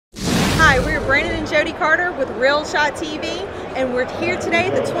Brandon and Jodie Carter with Real Shot TV, and we're here today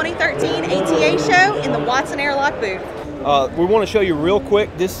at the 2013 ATA show in the Watson Airlock booth. We want to show you real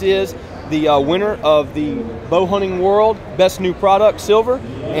quick, this is the winner of the Bow Hunting World Best New Product Silver,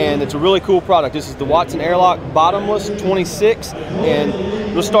 and it's a really cool product. This is the Watson Airlock Bottomless 26, and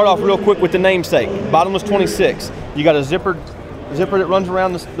we'll start off real quick with the namesake, Bottomless 26. You got a zipper that runs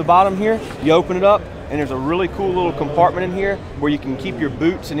around the bottom here. You open it up, and there's a really cool little compartment in here where you can keep your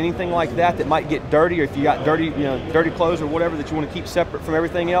boots and anything like that that might get dirty, or if you got dirty, dirty clothes or whatever that you want to keep separate from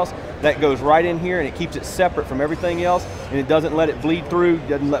everything else. That goes right in here, and it keeps it separate from everything else, and it doesn't let it bleed through,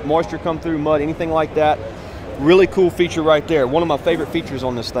 doesn't let moisture come through, mud, anything like that. Really cool feature right there. One of my favorite features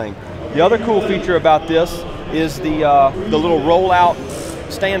on this thing. The other cool feature about this is the little roll-out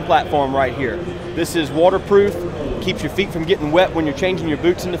stand platform right here. This is waterproof. Keeps your feet from getting wet when you're changing your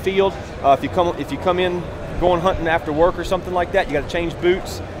boots in the field. If you come in going hunting after work or something like that, you got to change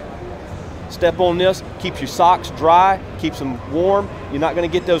boots. Step on this, keeps your socks dry, keeps them warm. You're not going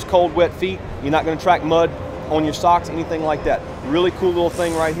to get those cold, wet feet. You're not going to track mud on your socks, anything like that. Really cool little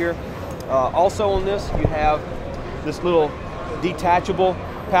thing right here. Also on this, you have this little detachable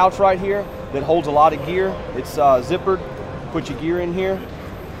pouch right here that holds a lot of gear. It's zippered. Put your gear in here,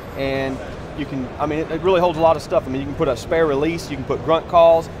 and you can, it really holds a lot of stuff. You can put a spare release, you can put grunt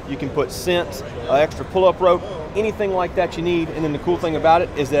calls, you can put scents, extra pull-up rope, anything like that you need. And then the cool thing about it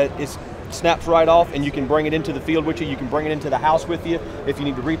is that it snaps right off, and you can bring it into the field with you. You can bring it into the house with you if you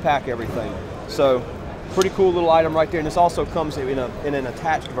need to repack everything. So, pretty cool little item right there. And this also comes in an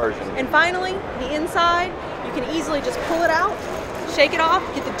attached version. And finally, the inside, you can easily just pull it out, shake it off,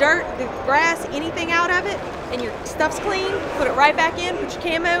 get the dirt, the grass, anything out of it, and your stuff's clean, put it right back in, put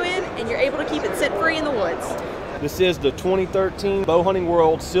your camo in, and you're able to keep it scent free in the woods. This is the 2013 Bow Hunting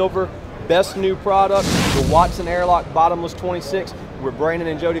World Silver Best New Product, the Watson Airlock Bottomless 26. We're Brandon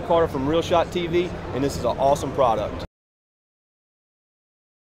and Jodie Carter from Real Shot TV, and this is an awesome product.